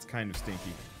is kind of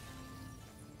stinky.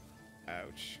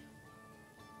 Ouch.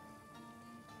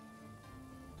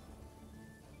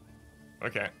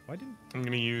 Okay. I'm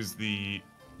going to use the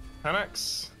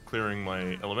Panax, clearing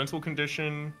my elemental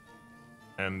condition,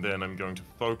 and then I'm going to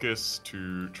focus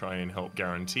to try and help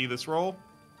guarantee this roll.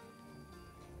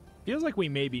 Feels like we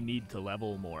maybe need to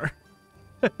level more.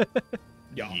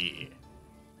 Yeah. I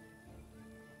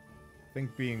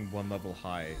think being one level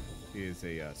high is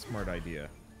a smart idea.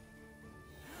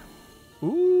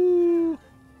 Ooh.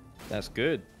 That's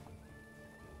good.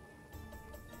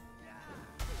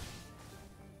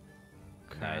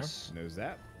 Nice. Knows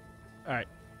that. All right.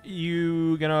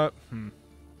 You gonna...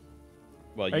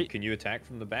 Well, can you attack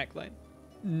from the back line?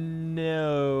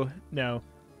 No. No.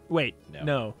 Wait.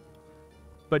 No.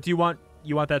 But do you want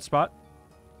that spot?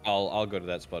 I'll go to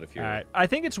that spot if you're... All right. I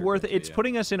think it's worth it. It's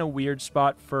putting us in a weird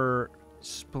spot for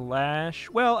splash.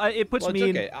 Well, it puts me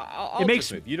in... Okay. I'll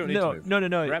just move. You don't need to move. No.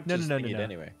 No.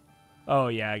 Anyway. Oh,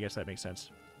 yeah, I guess that makes sense.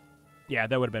 Yeah,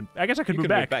 that would have been... I guess I could move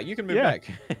back. You can move back.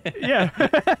 Yeah.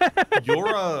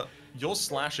 Your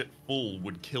slash at full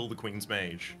would kill the Queen's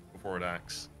Mage before it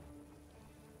acts.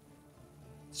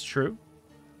 It's true.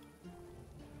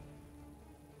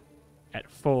 At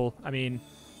full. I mean,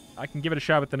 I can give it a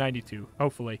shot with the 92,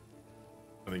 hopefully.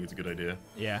 I think it's a good idea.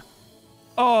 Yeah.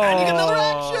 Oh! And you get another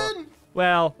action!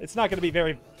 Well, it's not going to be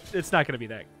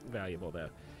that valuable, though.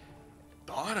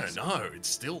 I don't know. It's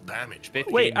still damage.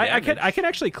 Wait, I can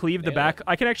actually cleave the back.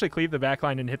 I can actually cleave the back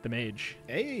line and hit the mage.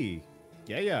 Hey,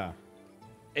 yeah.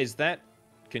 Is that?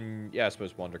 I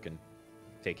suppose Wander can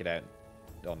take it out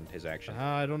on his action.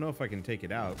 I don't know if I can take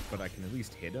it out, but I can at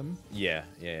least hit him. Yeah.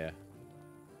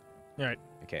 All right.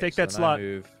 Okay. Take that slot. I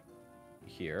move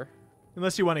here.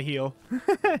 Unless you want to heal.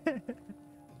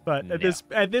 But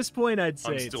at this point, I'd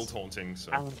say I'm still taunting.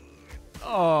 So.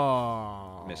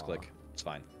 Oh. Misclick. It's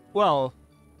fine. Well,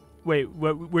 wait.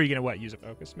 Were you gonna use a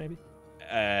focus maybe?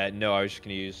 No, I was just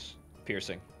gonna use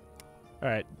piercing. All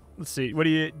right. Let's see. What do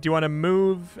you want to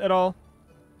move at all?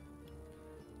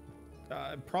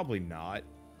 Probably not.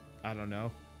 I don't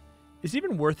know. Is it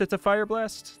even worth it to Fire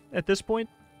Blast at this point?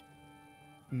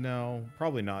 No,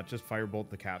 probably not. Just Firebolt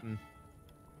the captain.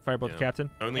 Firebolt the captain?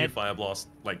 Only if Fire Blast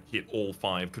hit all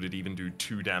 5 could it even do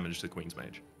 2 damage to the Queen's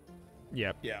Mage.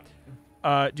 Yep. Yeah.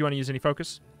 Do you want to use any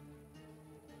focus?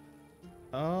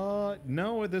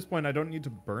 No, at this point I don't need to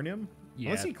burn him.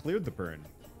 Yeah. Unless he cleared the burn.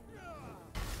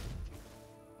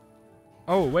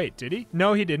 Oh, wait, did he?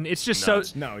 No, he didn't. It's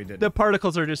just No, he didn't. The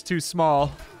particles are just too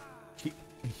small.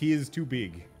 He is too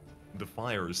big. The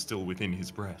fire is still within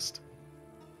his breast.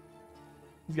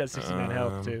 He's got 69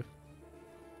 health, too.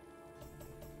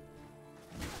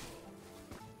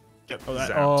 Get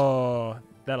that'll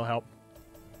help.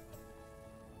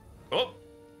 Oh!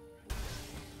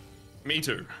 Me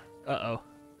too. Uh-oh.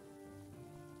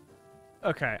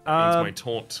 Okay, Means my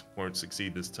taunt won't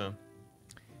succeed this turn.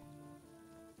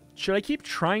 Should I keep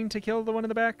trying to kill the one in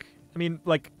the back? I mean,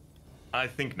 I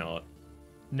think not.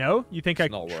 No? You think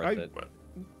It's not worth it.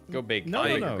 Go big.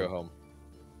 No. Go home.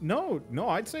 No,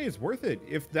 I'd say it's worth it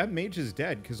if that mage is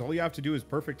dead, because all you have to do is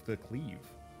perfect the cleave.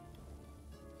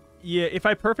 Yeah, if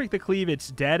I perfect the cleave, it's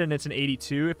dead and it's an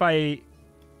 82. If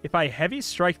I heavy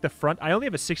strike the front, I only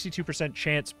have a 62%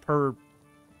 chance per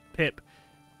pip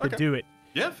to do it.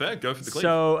 Yeah, fair. Go for the cleave.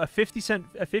 So a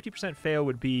 50% fail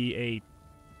would be a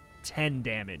 10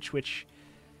 damage, which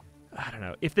I don't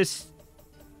know. If this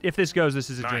goes, this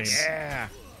is a dream. Yeah.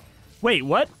 Wait,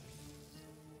 what?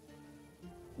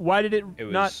 Why did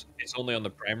it not? It's only on the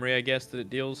primary, I guess, that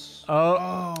it deals.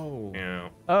 Oh. Yeah.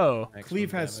 Oh.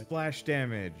 Cleave has splash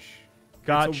damage.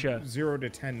 Gotcha. It's a 0 to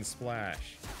 10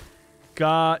 splash.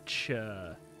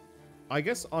 Gotcha. I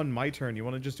guess on my turn, you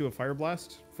want to just do a fire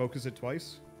blast? Focus it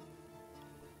twice?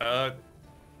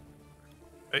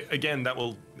 Again, that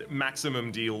will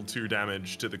maximum deal 2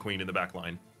 damage to the queen in the back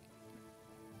line.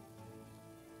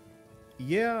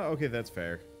 Yeah, okay, that's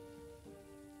fair.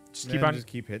 Just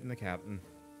keep hitting the captain.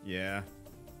 Yeah.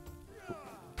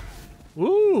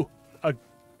 Ooh. Nice.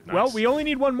 Well, we only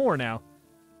need one more now.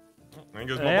 There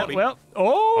goes my body. Well,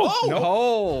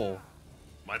 No.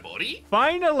 My body?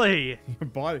 Finally. Your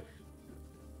body.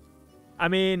 I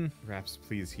mean, Raps,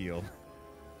 please heal.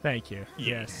 thank you.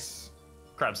 Yes.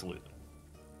 Crabsolutely.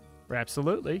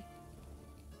 Absolutely.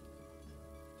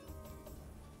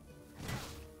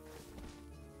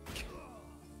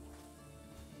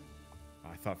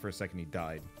 I thought for a second he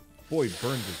died. Boy,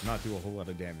 burn does not do a whole lot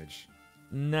of damage.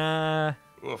 Nah.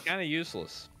 Kind of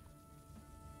useless.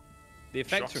 The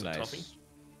effects Shock's are a nice, toughie.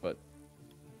 but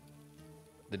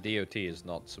the DOT is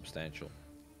not substantial.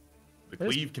 The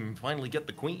cleave can finally get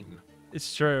the queen.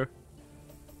 It's true.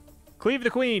 Cleave the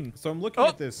queen. So I'm looking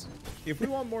at this. If we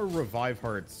want more revive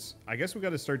hearts, I guess we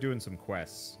got to start doing some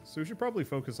quests. So we should probably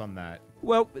focus on that.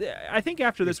 Well, I think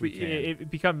after this, we can. it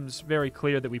becomes very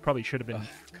clear that we probably should have been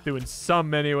doing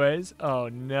some anyways. Oh,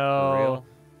 no. For real?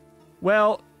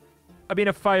 Well, I mean,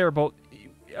 a firebolt.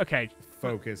 Okay.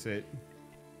 Focus it.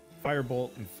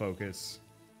 Firebolt and focus.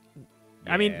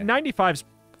 I mean, 95's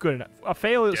good enough. A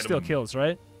fail still kills,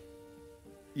 right?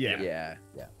 Yeah.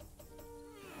 Yeah.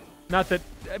 Not that,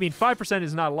 I mean, 5%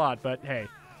 is not a lot, but hey.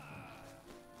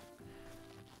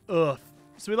 Ugh.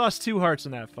 So we lost 2 hearts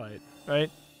in that fight, right?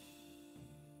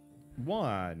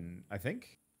 1, I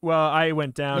think. Well, I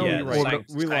went down. No, yeah, you're right.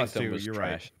 Sanctum, We lost Sanctum 2. was You're trashed.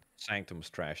 right. Sanctum was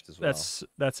trashed as well.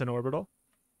 That's an orbital.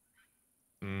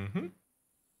 Mm-hmm.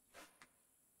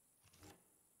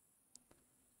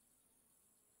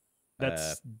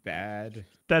 That's bad.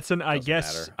 That's an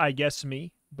Doesn't I guess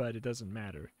me, but it doesn't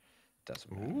matter.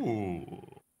 Doesn't matter.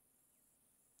 Ooh.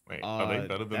 Wait, are they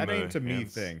better than that the ain't a me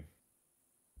hands? thing.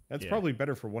 That's Yeah. probably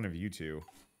better for one of you two.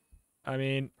 I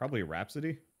mean, Probably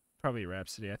Rhapsody. probably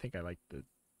Rhapsody. I think I like the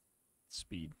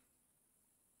speed.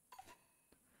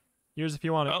 Yours if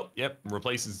you want it. Oh, yep.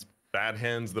 Replaces bad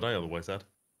hands that I otherwise had.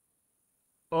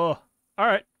 Oh, all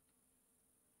right.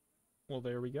 Well,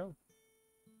 there we go.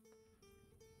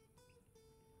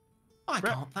 I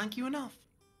can't thank you enough.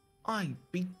 I'd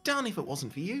be done if it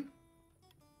wasn't for you.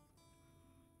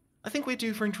 I think we're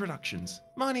due for introductions.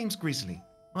 My name's Grizzly.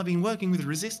 I've been working with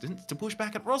Resistance to push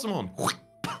back at Rosamond.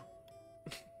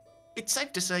 It's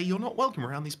safe to say you're not welcome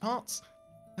around these parts.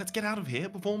 Let's get out of here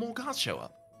before more guards show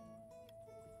up.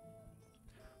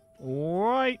 All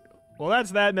right. Well,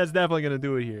 that's that, and that's definitely going to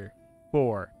do it here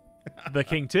for the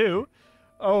King 2.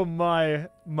 Oh, my.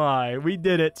 We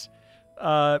did it.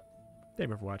 Thank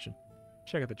you for watching.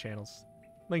 Check out the channels.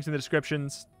 Links in the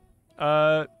descriptions.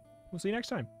 We'll see you next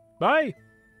time. Bye.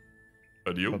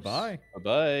 Adios. Bye-bye.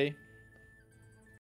 Bye-bye.